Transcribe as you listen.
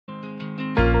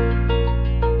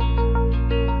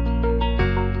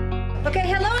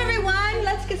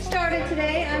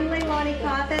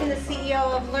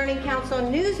CEO of Learning Council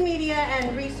News Media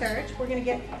and Research. We're going to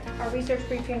get our research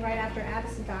briefing right after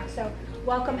Addison talks. So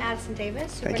welcome Addison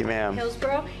Davis. Thank you, ma'am.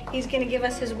 Hillsborough. He's going to give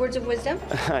us his words of wisdom.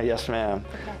 Yes, ma'am.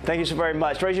 Okay. Thank you so very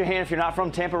much. Raise your hand if you're not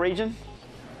from Tampa region.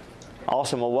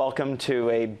 Awesome. Well, welcome to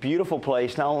a beautiful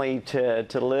place, not only to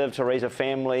live, to raise a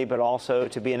family, but also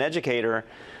to be an educator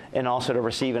and also to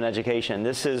receive an education.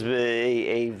 This is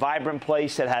a vibrant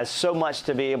place that has so much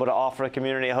to be able to offer the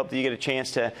community. I hope that you get a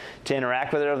chance to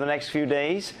interact with it over the next few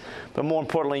days. But more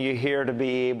importantly, you're here to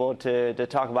be able to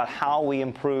talk about how we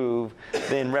improve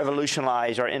and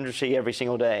revolutionize our industry every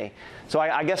single day. So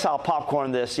I guess I'll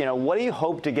popcorn this. You know, what do you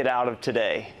hope to get out of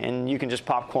today? And you can just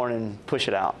popcorn and push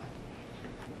it out.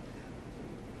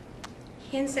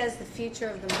 Ken says the future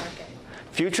of the market.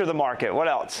 Future of the market. What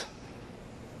else?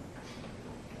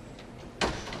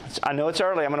 I know it's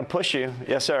early. I'm going to push you.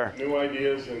 Yes, sir. New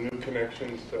ideas and new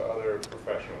connections to other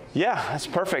professionals. Yeah, that's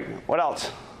perfect. What else?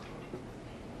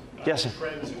 Yes, sir.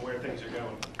 Trends and where things are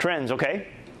going. Trends, okay.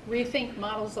 Rethink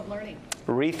models of learning.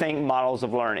 Rethink models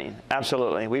of learning.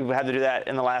 Absolutely. We've had to do that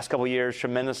in the last couple of years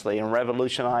tremendously and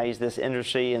revolutionize this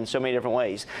industry in so many different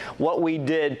ways. What we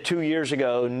did 2 years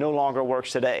ago no longer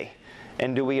works today.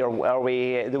 And do we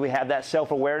have that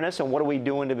self-awareness, and what are we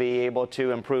doing to be able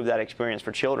to improve that experience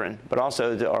for children, but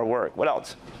also our work? What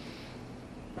else?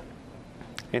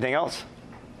 Anything else?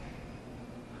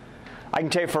 I can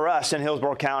tell you for us in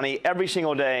Hillsborough County, every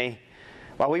single day,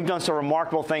 well, we've done some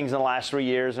remarkable things in the last 3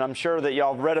 years, and I'm sure that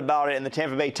y'all have read about it in the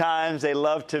Tampa Bay Times. They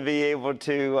love to be able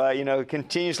to,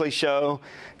 continuously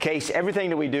showcase everything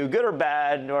that we do, good or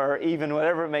bad, or even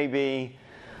whatever it may be.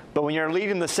 But when you're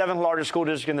leading the 7th largest school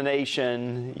district in the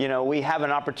nation, we have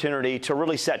an opportunity to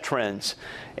really set trends.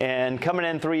 And coming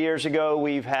in 3 years ago,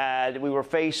 we were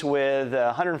faced with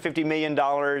a $150 million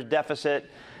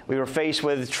deficit. We were faced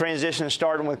with transition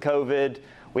starting with COVID.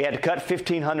 We had to cut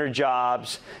 1,500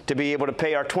 jobs to be able to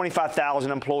pay our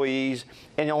 25,000 employees.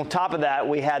 And on top of that,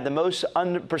 we had the most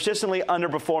persistently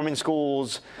underperforming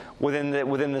schools within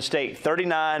the state.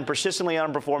 39 persistently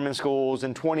underperforming schools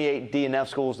and 28 D&F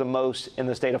schools, the most in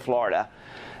the state of Florida.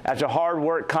 After hard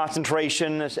work,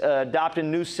 concentration,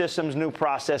 adopting new systems, new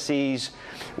processes,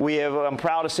 I'm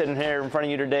proud of sitting here in front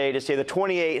of you today to say the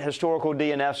 28 historical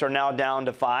D&Fs are now down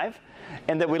to 5.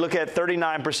 And that we look at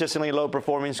 39 persistently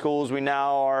low-performing schools. We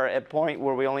now are at a point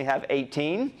where we only have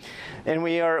 18. And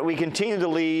we continue to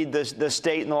lead the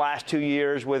state in the last 2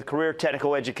 years with career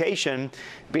technical education,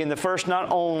 being the first not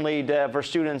only for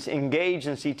students engaged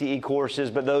in CTE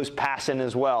courses, but those passing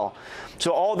as well.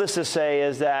 So all this to say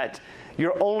is that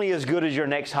you're only as good as your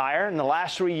next hire. In the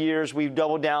last 3 years, we've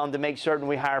doubled down to make certain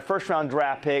we hire first-round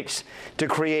draft picks to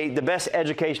create the best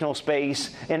educational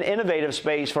space and innovative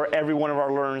space for every one of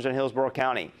our learners in Hillsborough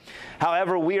County.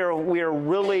 However, we are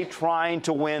really trying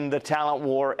to win the talent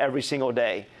war every single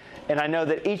day. And I know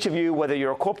that each of you, whether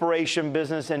you're a corporation,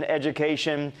 business, and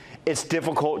education, it's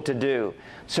difficult to do.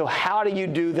 So how do you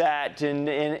do that in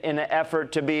an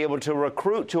effort to be able to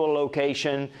recruit to a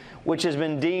location which has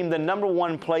been deemed the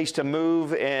 #1 place to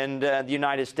move in the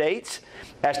United States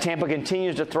as Tampa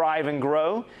continues to thrive and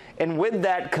grow? And with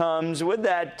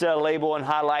that label and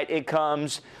highlight, it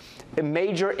comes a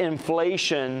major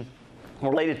inflation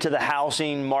related to the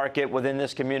housing market within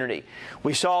this community.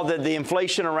 We saw that the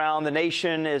inflation around the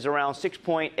nation is around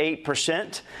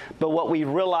 6.8%, but what we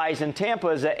realized in Tampa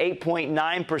is at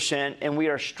 8.9%, and we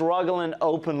are struggling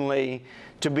openly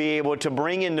to be able to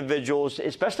bring individuals,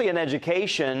 especially in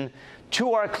education,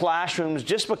 to our classrooms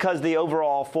just because of the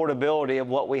overall affordability of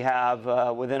what we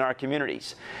have within our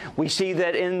communities. We see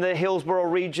that in the Hillsborough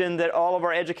region that all of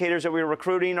our educators that we're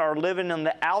recruiting are living on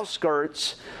the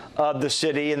outskirts of the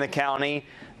city and the county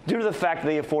due to the fact of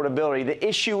the affordability. The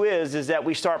issue is that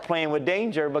we start playing with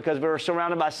danger because we're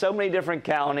surrounded by so many different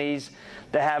counties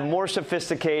that have more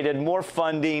sophisticated, more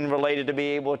funding related to be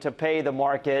able to pay the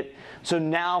market. So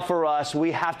now for us,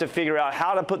 we have to figure out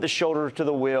how to put the shoulder to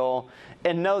the wheel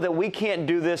and know that we can't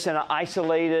do this in an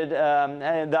isolated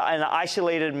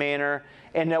manner,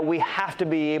 and that we have to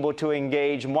be able to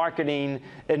engage marketing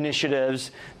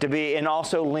initiatives and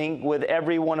also link with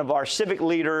every one of our civic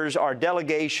leaders, our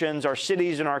delegations, our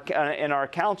cities, and our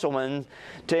councilmen,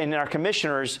 and our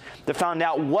commissioners to find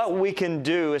out what we can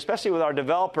do, especially with our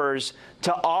developers,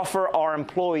 to offer our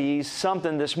employees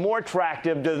something that's more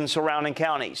attractive than the surrounding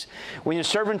counties. When you're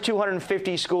serving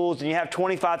 250 schools and you have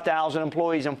 25,000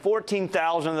 employees and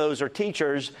 14,000 of those are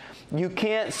teachers, you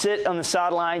can't sit on the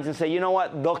sidelines and say, you know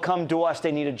what, they'll come to us,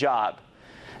 they need a job.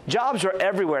 Jobs are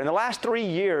everywhere. In the last 3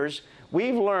 years,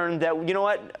 we've learned that, you know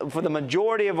what, for the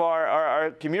majority of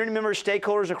our community members,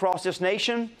 stakeholders across this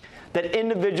nation, that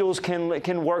individuals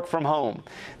can work from home.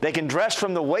 They can dress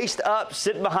from the waist up,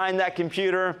 sit behind that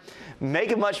computer,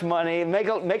 make much money, make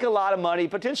a lot of money,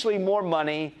 potentially more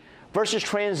money, versus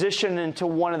transition into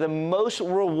one of the most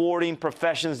rewarding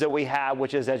professions that we have,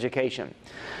 which is education.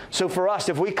 So for us,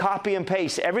 if we copy and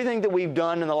paste everything that we've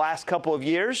done in the last couple of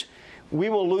years, we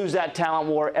will lose that talent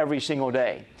war every single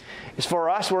day. As for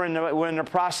us, we're in the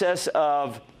process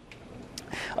of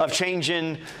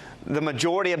changing the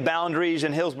majority of boundaries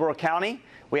in Hillsborough County.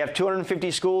 We have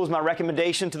 250 schools. My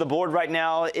recommendation to the board right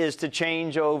now is to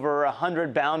change over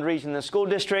 100 boundaries in the school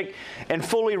district and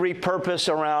fully repurpose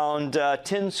around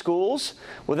 10 schools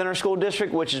within our school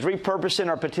district, which is repurposing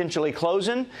or potentially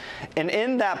closing. And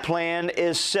in that plan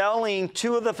is selling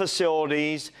 2 of the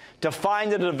facilities to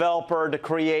find a developer to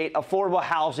create affordable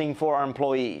housing for our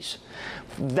employees.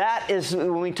 That is,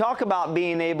 when we talk about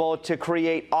being able to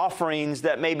create offerings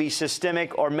that may be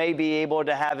systemic or may be able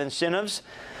to have incentives,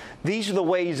 these are the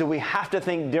ways that we have to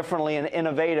think differently and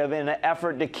innovative in an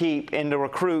effort to keep and to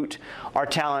recruit our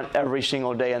talent every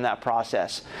single day in that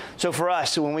process. So for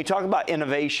us, when we talk about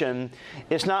innovation,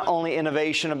 it's not only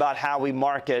innovation about how we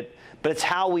market, but it's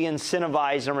how we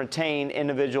incentivize and retain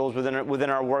individuals within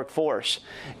our workforce.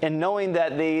 And knowing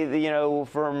that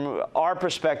from our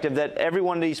perspective, that every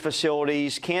one of these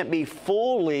facilities can't be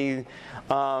fully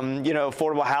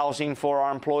affordable housing for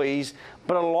our employees,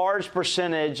 but a large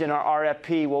percentage in our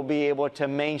RFP will be able to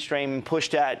mainstream and push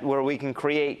that where we can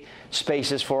create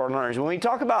spaces for our learners. When we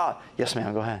talk about, yes,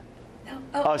 ma'am, go ahead.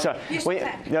 Oh, sorry.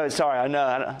 No, sorry. I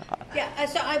know. Yeah.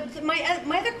 So my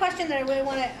other question that I really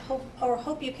want to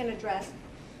hope you can address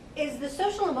is the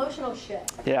social emotional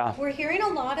shift. Yeah. We're hearing a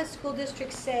lot of school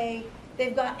districts say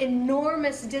they've got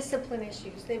enormous discipline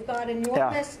issues. They've got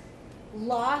enormous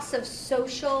loss of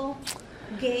social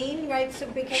gain, right? So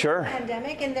because of the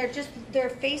pandemic, and they're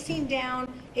facing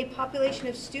down a population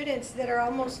of students that are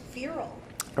almost feral.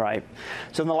 Right.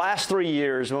 So in the last 3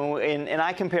 years, and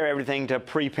I compare everything to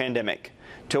pre-pandemic,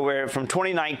 to where from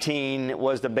 2019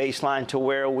 was the baseline to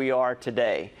where we are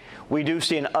today. We do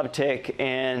see an uptick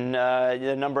in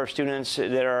the number of students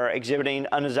that are exhibiting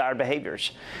undesired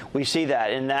behaviors. We see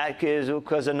that, and that is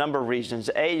because of a number of reasons.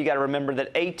 You got to remember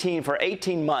that for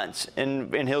 18 months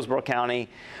in Hillsborough County,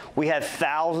 we had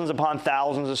thousands upon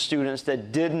thousands of students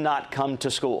that did not come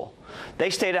to school. They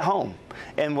stayed at home.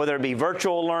 And whether it be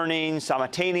virtual learning,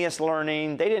 simultaneous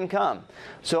learning, they didn't come.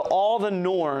 So all the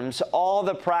norms, all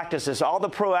the practices, all the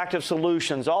proactive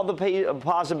solutions, all the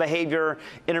positive behavior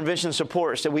intervention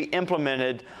supports that we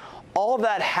implemented, all of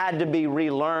that had to be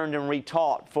relearned and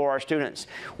retaught for our students.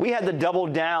 We had to double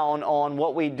down on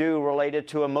what we do related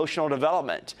to emotional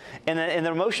development. And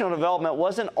the emotional development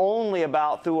wasn't only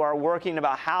about through our working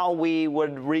about how we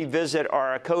would revisit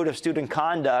our code of student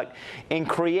conduct and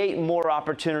create more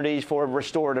opportunities for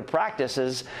restorative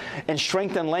practices and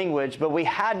strengthen language, but we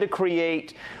had to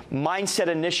create mindset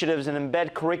initiatives and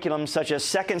embed curriculum such as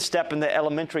Second Step in the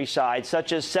elementary side,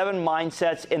 such as 7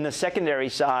 mindsets in the secondary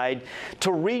side, to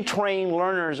retrain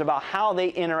learners about how they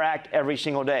interact every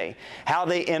single day, how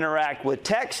they interact with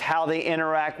text, how they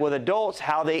interact with adults,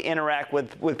 how they interact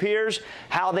with peers,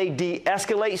 how they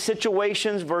de-escalate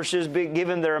situations versus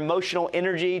giving their emotional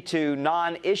energy to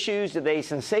non-issues that they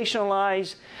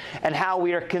sensationalize, and how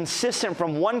we are consistent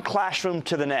from one classroom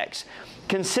to the next.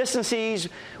 Consistencies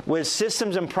with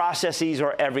systems and processes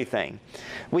are everything.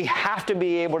 We have to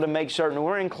be able to make certain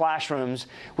we're in classrooms,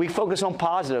 we focus on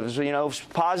positives,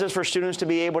 positives for students to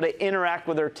be able to interact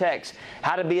with their text,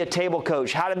 how to be a table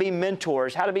coach, how to be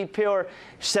mentors, how to be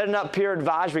setting up peer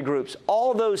advisory groups.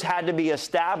 All those had to be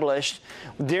established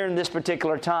during this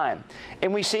particular time.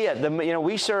 And we see it.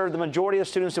 We serve, the majority of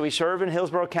students that we serve in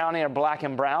Hillsborough County are Black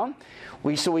and brown.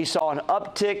 We saw an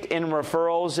uptick in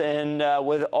referrals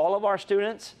with all of our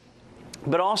students,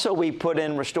 but also we put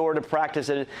in restorative practice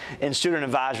in student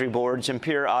advisory boards and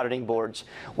peer auditing boards,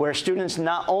 where students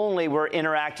not only were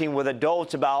interacting with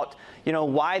adults about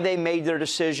why they made their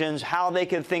decisions, how they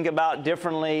could think about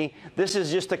differently. This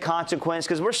is just the consequence,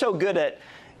 because we're so good at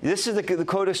this is the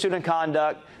code of student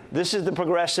conduct. This is the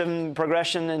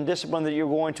progression and discipline that you're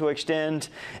going to extend.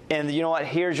 And you know what?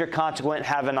 Here's your consequence.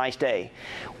 Have a nice day.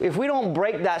 If we don't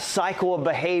break that cycle of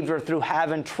behavior through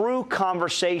having true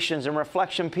conversations and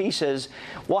reflection pieces,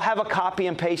 we'll have a copy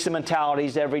and paste of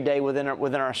mentalities every day within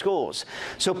our schools.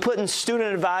 So putting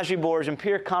student advisory boards and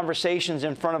peer conversations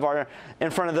in front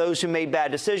of those who made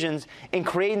bad decisions and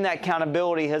creating that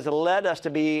accountability has led us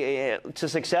to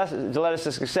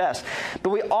success. But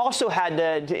we also had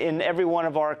to in every one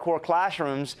of our core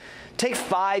classrooms, take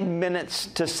 5 minutes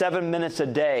to 7 minutes a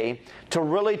day to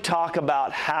really talk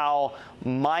about how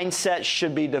mindsets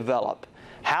should be developed,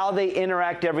 how they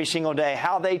interact every single day,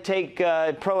 how they take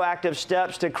proactive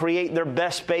steps to create their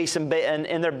best space and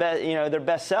their best, their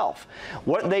best self.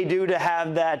 What they do to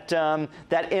have that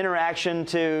that interaction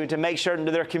to make certain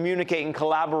that they're communicating,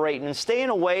 collaborating, and staying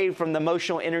away from the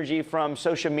emotional energy from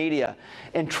social media,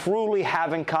 and truly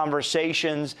having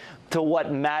conversations to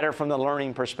what matter from the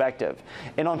learning perspective.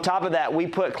 And on top of that, we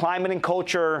put climate and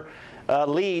culture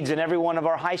leads in every one of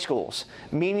our high schools,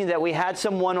 meaning that we had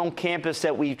someone on campus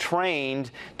that we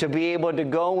trained to be able to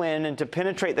go in and to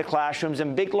penetrate the classrooms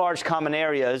in big, large common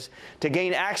areas, to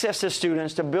gain access to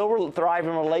students, to build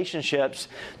thriving relationships,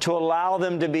 to allow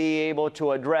them to be able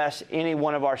to address any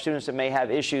one of our students that may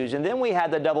have issues. And then we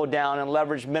had to double down and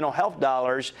leverage mental health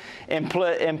dollars and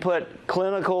put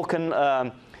clinical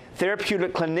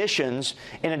therapeutic clinicians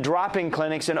in a drop-in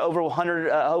clinics in over 100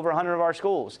 of our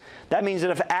schools. That means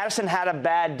that if Addison had a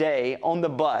bad day on the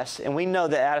bus, and we know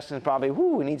that Addison's probably,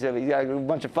 he's got a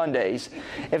bunch of fun days.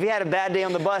 If he had a bad day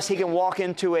on the bus, he can walk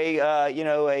into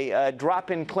a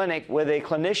drop-in clinic with a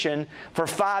clinician for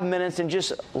 5 minutes and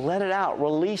just let it out,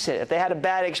 release it. If they had a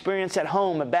bad experience at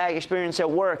home, a bad experience at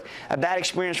work, a bad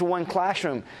experience in one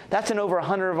classroom, that's in over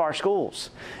 100 of our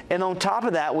schools. And on top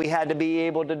of that, we had to be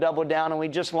able to double down, and we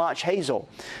just launched Hazel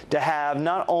to have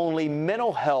not only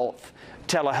mental health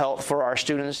telehealth for our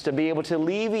students to be able to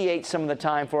alleviate some of the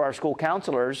time for our school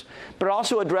counselors, but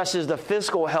also addresses the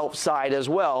physical health side as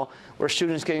well, where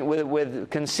students can, with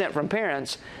consent from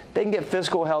parents, they can get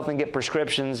physical health and get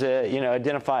prescriptions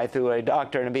identified through a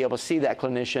doctor and be able to see that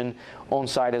clinician on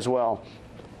site as well.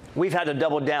 We've had to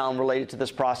double down related to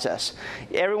this process.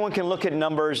 Everyone can look at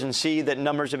numbers and see that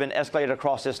numbers have been escalated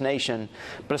across this nation,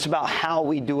 but it's about how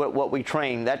we do it, what we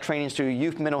train. That training is through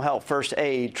youth mental health, first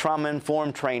aid,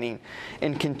 trauma-informed training,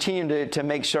 and continue to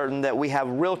make certain that we have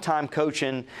real-time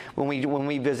coaching when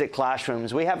we visit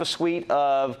classrooms. We have a suite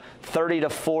of 30 to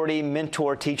 40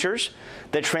 mentor teachers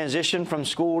that transition from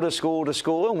school to school to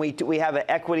school, and we have an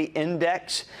equity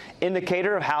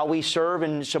indicator of how we serve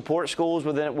and support schools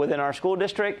within our school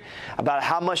district, about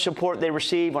how much support they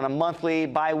receive on a monthly,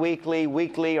 bi-weekly,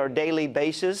 weekly, or daily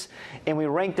basis. And we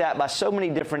rank that by so many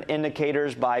different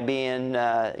indicators, by being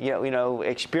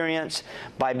experienced,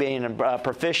 by being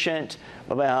proficient,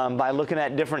 by looking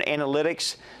at different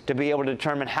analytics to be able to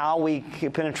determine how we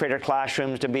penetrate our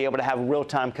classrooms to be able to have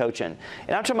real-time coaching.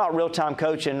 And I'm talking about real-time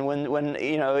coaching when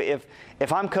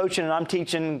if I'm coaching and I'm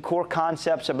teaching core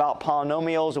concepts about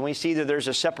polynomials and we see that there's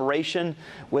a separation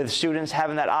with students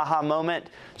having that aha moment,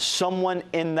 someone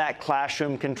in that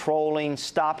classroom controlling,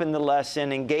 stopping the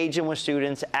lesson, engaging with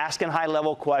students, asking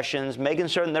high-level questions, making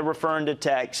certain they're referring to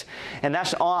text. And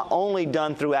that's only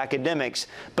done through academics,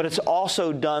 but it's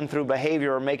also done through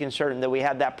behavior, or making certain that we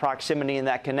have that proximity and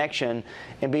that connection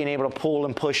and being able to pull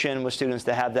and push in with students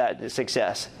to have that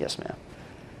success. Yes, ma'am.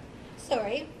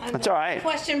 Sorry, I'm That's all right.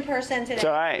 Question person today. It's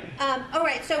all right. All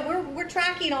right, so we're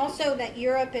tracking also that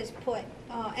Europe has put,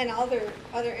 and other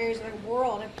areas of the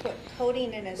world have put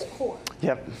coding in as core.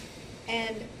 Yep.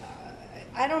 And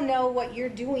I don't know what you're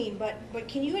doing, but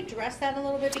can you address that a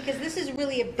little bit? Because this is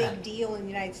really a big deal in the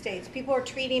United States. People are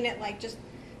treating it like just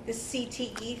the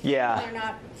CTE thing. Yeah. They're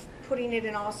not putting it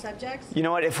in all subjects. You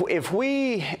know what? If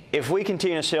we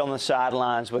continue to sit on the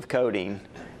sidelines with coding,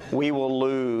 we will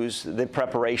lose the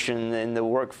preparation in the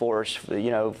workforce,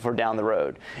 for down the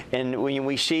road. And when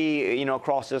we see,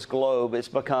 across this globe, it's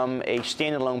become a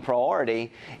standalone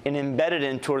priority and embedded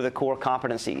into the core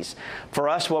competencies. For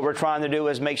us, what we're trying to do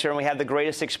is make sure we have the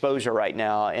greatest exposure right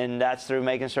now, and that's through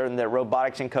making certain that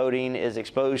robotics and coding is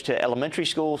exposed to elementary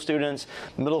school students,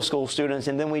 middle school students,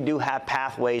 and then we do have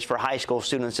pathways for high school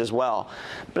students as well.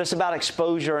 But it's about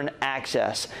exposure and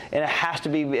access, and it has to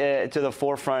be to the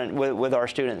forefront with our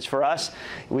students. For us,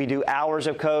 we do hours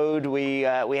of code. We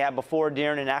have before,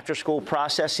 during, and after school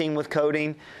processing with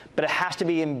coding, but it has to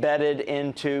be embedded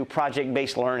into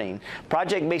project-based learning.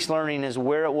 Project-based learning is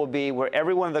where it will be, where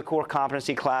every one of the core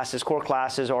competency classes, core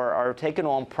classes are taking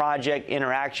on project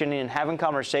interaction and having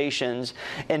conversations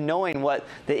and knowing what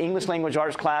the English language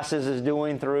arts classes is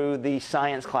doing through the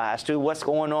science class, to what's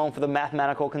going on for the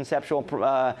mathematical conceptual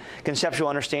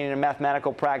understanding of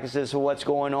mathematical practices, to what's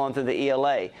going on through the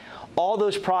ELA. All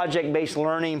those project-based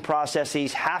learning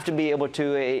processes have to be able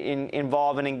to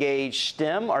involve and engage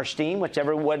STEM or STEAM,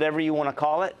 whatever you want to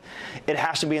call it. It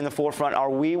has to be in the forefront, or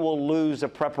we will lose the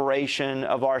preparation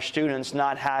of our students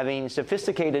not having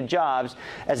sophisticated jobs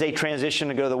as they transition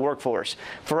to go to the workforce.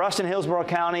 For us in Hillsborough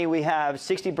County, we have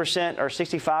 60% or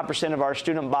 65% of our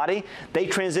student body, they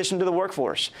transition to the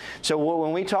workforce. So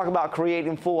when we talk about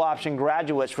creating full option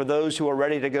graduates for those who are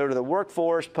ready to go to the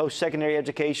workforce, post-secondary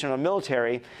education, or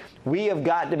military, we have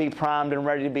got to be primed and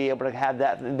ready to be able to have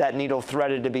that needle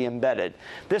threaded to be embedded.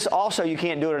 This also, you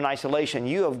can't do it in isolation.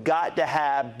 You have got to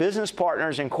have business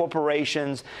partners and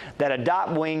corporations that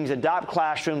adopt wings, adopt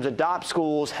classrooms, adopt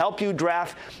schools, help you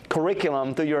draft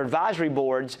curriculum through your advisory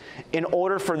boards in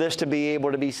order for this to be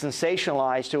able to be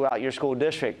sensationalized throughout your school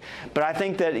district. But I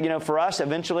think that, you know, for us,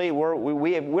 eventually,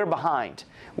 we're behind.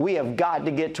 We have got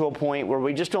to get to a point where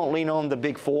we just don't lean on the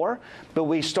big four, but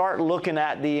we start looking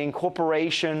at the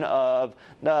incorporation of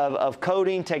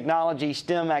coding, technology,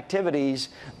 STEM activities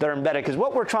that are embedded. Because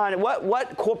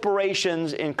what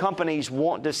corporations and companies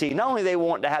want to see, not only they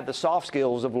want to have the soft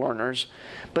skills of learners,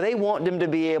 but they want them to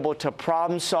be able to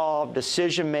problem solve,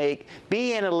 decision make,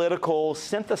 be analytical,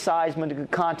 synthesize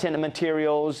content and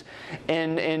materials,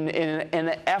 in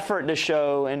an effort to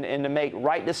show and to make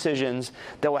right decisions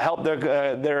that will help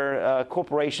their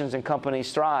corporations and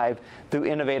companies thrive through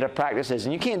innovative practices.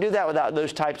 And you can't do that without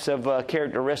those types of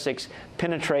characteristics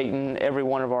penetrating every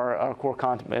one of our core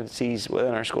competencies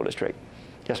within our school district.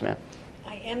 Yes, ma'am.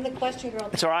 I am the question girl.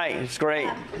 It's all right. It's great.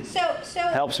 So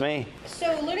helps me.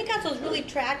 So Learning Council is really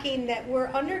tracking that we're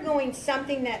undergoing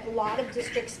something that a lot of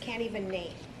districts can't even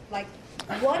name. Like,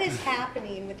 what is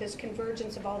happening with this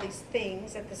convergence of all these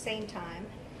things at the same time?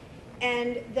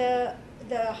 And the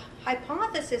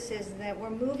hypothesis is that we're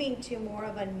moving to more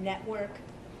of a network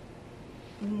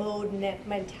mode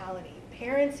mentality.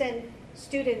 Parents and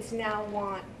students now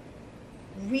want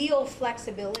real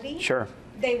flexibility. Sure.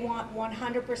 They want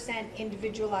 100%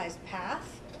 individualized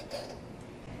path.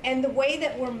 And the way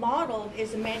that we're modeled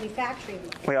is a manufacturing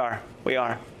model. We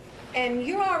are. And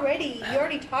you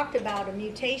already talked about a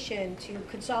mutation to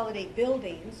consolidate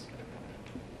buildings.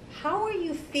 How are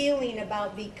you feeling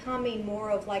about becoming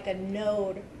more of like a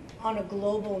node on a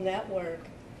global network,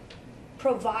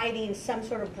 providing some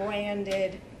sort of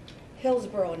branded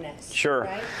Hillsborough-ness? Sure.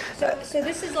 Right? So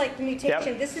this is like the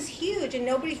mutation. Yep. This is huge, and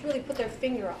nobody's really put their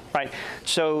finger on it. Right.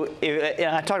 So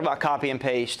and I talked about copy and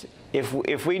paste.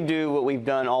 If we do what we've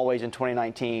done always in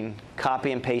 2019,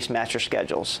 copy and paste master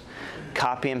schedules,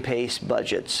 copy and paste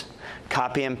budgets,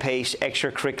 copy and paste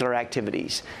extracurricular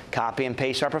activities, copy and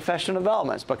paste our professional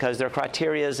developments because there are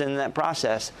criteria in that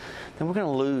process, then we're going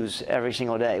to lose every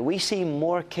single day. We see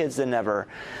more kids than ever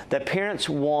that parents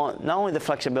want not only the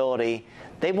flexibility,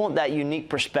 they want that unique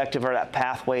perspective or that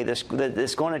pathway that's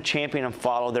going to champion and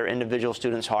follow their individual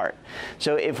student's heart.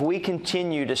 So if we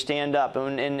continue to stand up,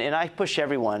 and I push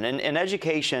everyone, in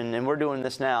education, and we're doing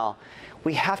this now,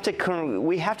 we have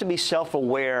to be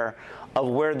self-aware of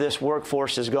where this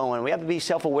workforce is going. We have to be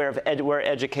self-aware of where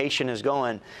education is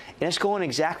going. And it's going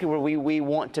exactly where we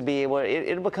want to be able,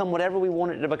 it'll become whatever we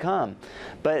want it to become.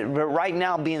 But right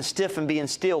now, being stiff and being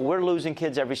still, we're losing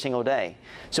kids every single day.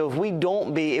 So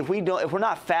if we're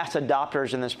not fast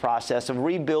adopters in this process of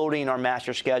rebuilding our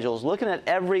master schedules, looking at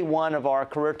every one of our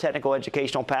career technical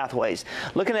educational pathways,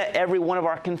 looking at every one of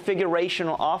our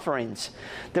configurational offerings,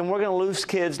 then we're going to lose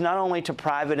kids not only to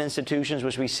private institutions,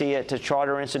 which we see it, to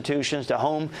charter institutions, to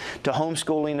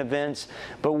homeschooling events,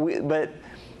 but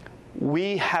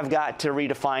we have got to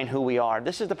redefine who we are.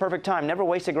 This is the perfect time. Never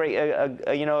waste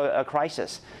a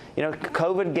crisis. You know,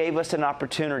 COVID gave us an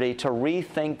opportunity to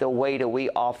rethink the way that we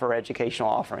offer educational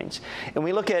offerings. And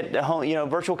we look at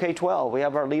virtual K-12. We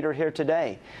have our leader here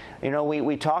today. You know,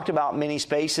 we talked about many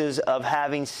spaces of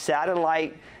having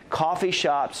satellite coffee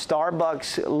shops,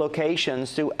 Starbucks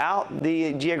locations throughout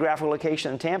the geographical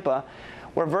location in Tampa,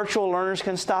 where virtual learners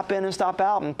can stop in and stop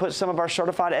out and put some of our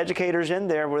certified educators in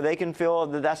there where they can feel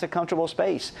that that's a comfortable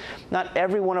space. Not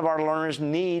every one of our learners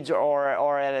needs or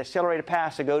at accelerated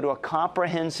paths to go to a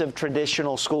comprehensive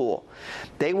traditional school.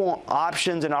 They want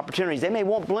options and opportunities. They may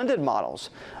want blended models,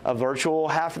 a virtual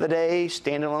half of the day,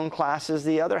 standalone classes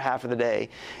the other half of the day.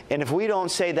 And if we don't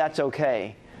say that's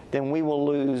okay, then we will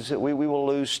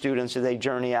lose students as they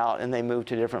journey out and they move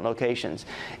to different locations.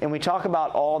 And we talk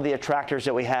about all the attractors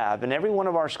that we have. In every one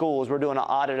of our schools, we're doing an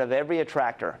audit of every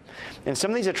attractor. And some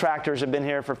of these attractors have been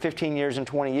here for 15 years and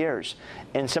 20 years.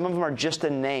 And some of them are just a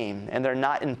name, and they're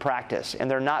not in practice, and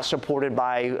they're not supported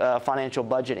by financial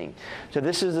budgeting. So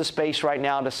this is the space right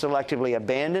now to selectively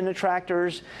abandon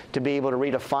attractors, to be able to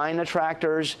redefine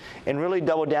attractors, and really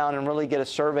double down and really get a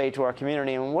survey to our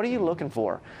community. And what are you looking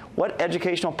for? What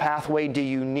educational pathway do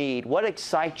you need? What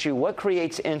excites you? What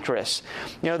creates interest?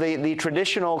 You know, the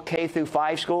traditional K through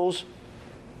 5 schools,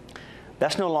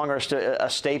 that's no longer a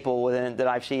staple that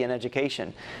I see in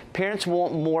education. Parents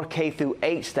want more K through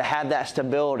 8s to have that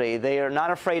stability. They are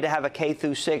not afraid to have a K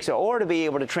through 6 or to be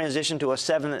able to transition to a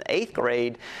 7th and 8th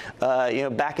grade.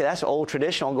 That's old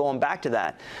traditional, going back to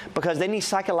that, because they need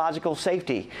psychological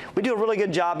safety. We do a really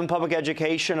good job in public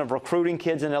education of recruiting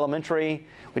kids in elementary.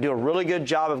 We do a really good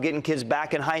job of getting kids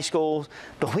back in high school,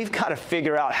 but we've got to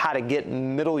figure out how to get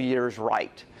middle years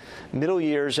right. Middle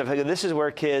years, this is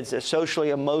where kids socially,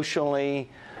 emotionally,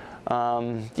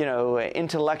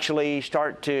 intellectually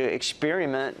start to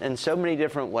experiment in so many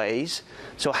different ways.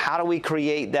 So how do we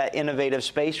create that innovative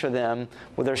space for them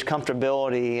where there's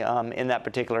comfortability in that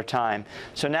particular time?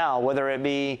 So now, whether it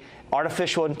be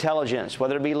artificial intelligence,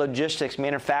 whether it be logistics,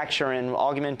 manufacturing,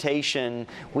 augmentation,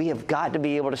 we have got to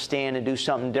be able to stand and do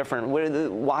something different.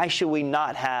 Why should we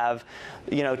not have,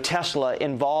 Tesla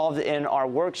involved in our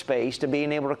workspace to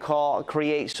being able to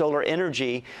create solar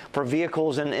energy for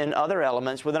vehicles and other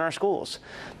elements within our schools?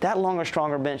 That longer,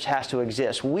 stronger bench has to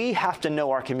exist. We have to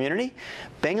know our community,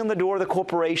 bang on the door of the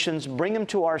corporations, bring them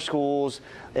to our schools,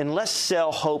 and let's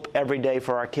sell hope every day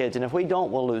for our kids. And if we don't,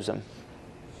 we'll lose them.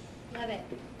 Love it.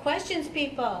 Questions,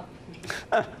 people?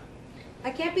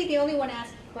 I can't be the only one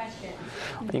asking questions.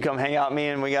 You come hang out with me,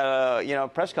 and we got a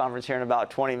press conference here in about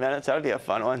 20 minutes. That would be a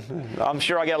fun one. I'm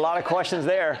sure I get a lot of questions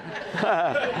there.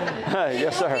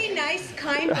 Yes, sir. Be nice,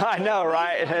 kind. I know,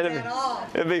 right?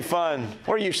 It'd be fun.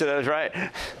 We're used to those, right?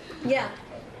 Yeah.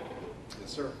 Yes,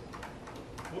 sir.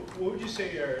 What would you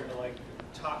say are like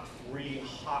top 3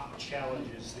 hot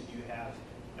challenges that you have?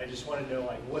 I just want to know,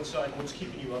 what's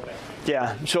keeping you up at night?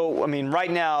 Yeah. So, right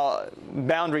now,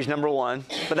 boundaries number 1,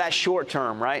 but that's short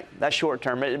term, right? That's short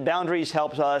term. Boundaries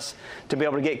helps us to be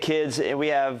able to get kids. We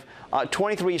have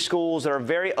 23 schools that are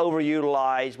very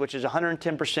overutilized, which is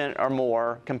 110% or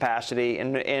more capacity,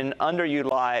 and very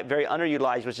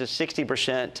underutilized, which is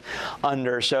 60%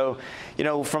 under. So,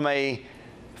 from a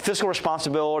fiscal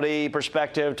responsibility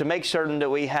perspective, to make certain that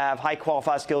we have high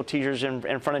qualified skilled teachers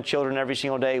in front of children every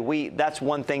single day, that's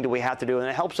one thing that we have to do, and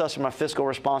it helps us from a fiscal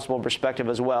responsible perspective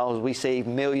as well, as we save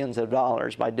millions of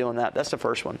dollars by doing that. That's the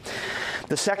first one.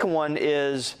 The second one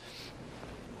is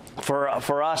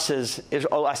for us is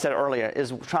I said earlier,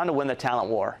 is trying to win the talent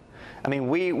war.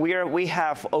 We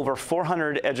have over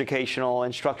 400 educational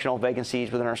instructional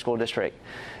vacancies within our school district.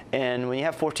 And when you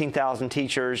have 14,000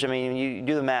 teachers, you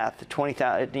do the math, 20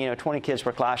 kids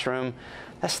per classroom,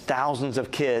 that's thousands of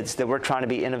kids that we're trying to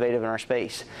be innovative in our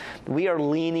space. We are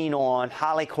leaning on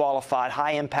highly qualified,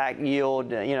 high impact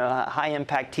yield, high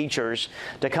impact teachers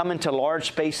to come into large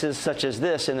spaces such as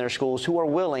this in their schools, who are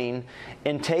willing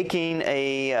in taking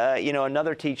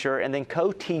another teacher and then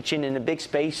co-teaching in the big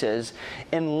spaces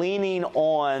and leaning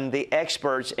on the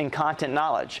experts in content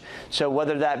knowledge. So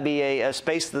whether that be a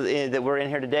space that we're in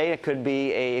here today, it could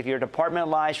be if you're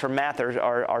departmentalized for math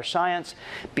or science,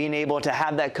 being able to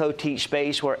have that co-teach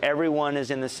space where everyone is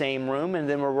in the same room, and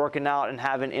then we're working out and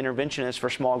having interventionists for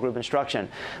small group instruction.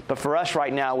 But for us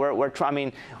right now, we're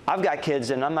trying. I've got kids,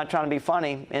 and I'm not trying to be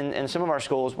funny. In some of our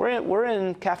schools, we're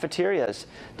in cafeterias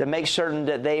to make certain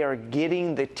that they are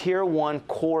getting the Tier 1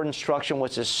 core instruction,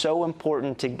 which is so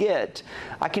important to get.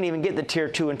 I can even get the Tier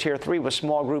 2 and Tier 3 with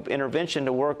small group intervention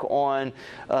to work on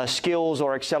skills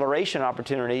or acceleration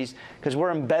opportunities, because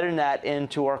we're embedding that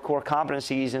into our core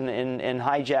competencies and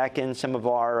hijacking some of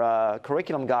our curriculum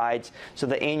guides, so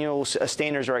the annual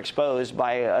standards are exposed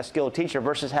by a skilled teacher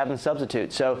versus having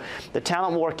substitutes. So the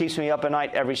talent war keeps me up at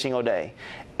night every single day.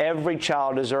 Every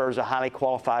child deserves a highly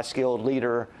qualified, skilled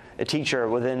leader, a teacher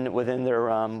within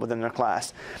their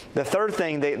class. The third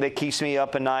thing that keeps me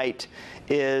up at night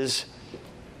is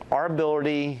our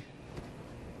ability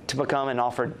to become and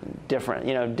offer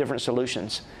different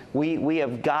solutions. We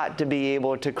have got to be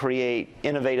able to create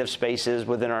innovative spaces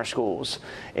within our schools,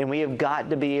 and we have got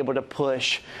to be able to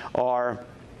push our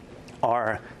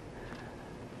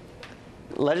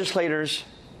legislators.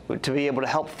 to be able to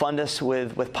help fund us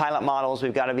with pilot models.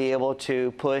 We've got to be able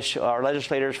to push our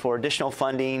legislators for additional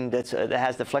funding that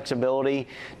has the flexibility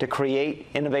to create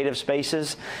innovative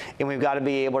spaces. And we've got to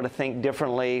be able to think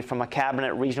differently from a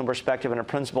cabinet, regional perspective, and a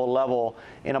principal level,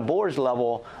 and a board's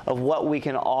level of what we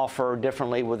can offer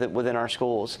differently within our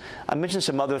schools. I mentioned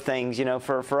some other things. You know,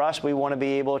 for us, we want to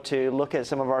be able to look at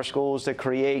some of our schools to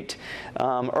create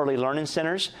early learning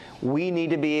centers. We need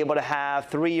to be able to have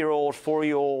 3-year-old,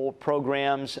 4-year-old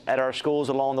programs at our schools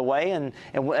along the way. And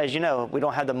as you know, we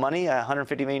don't have the money, a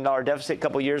 $150 million deficit a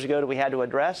couple years ago that we had to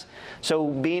address. So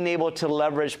being able to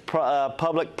leverage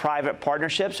public-private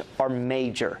partnerships are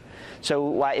major.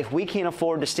 So if we can't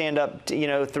afford to stand up,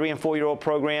 3- and 4-year-old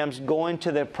programs, going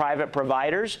to the private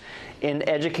providers and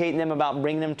educating them about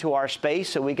bringing them to our space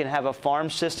so we can have a farm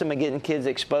system and getting kids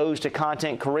exposed to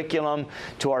content curriculum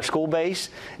to our school base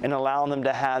and allowing them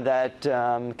to have that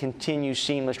continued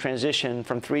seamless transition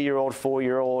from 3-year-old,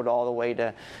 4-year-old all the way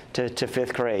to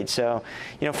 5th grade. So,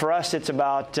 for us, it's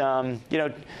about,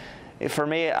 for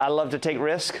me, I love to take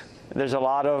risk. There's a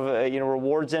lot of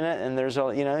rewards in it, and there's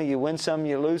you win some,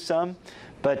 you lose some,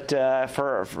 but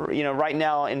for right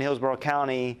now in Hillsborough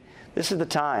County, this is the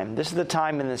time. This is the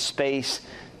time in the space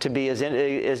to be as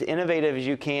innovative as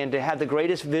you can, to have the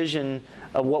greatest vision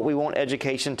of what we want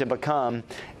education to become,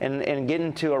 and get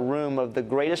into a room of the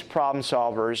greatest problem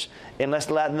solvers, and let's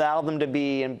allow them to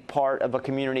be in part of a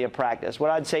community of practice. What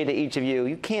I'd say to each of you,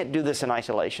 you can't do this in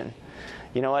isolation.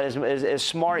 You know, as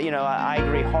smart, I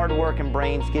agree, hard work and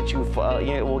brains get you,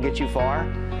 will get you far,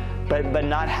 but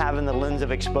not having the lens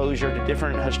of exposure to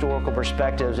different historical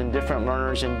perspectives and different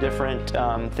learners and different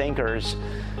thinkers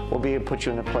will be able to put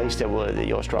you in a place that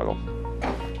you'll struggle.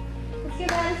 Let's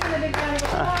give Addison a big round of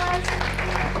applause.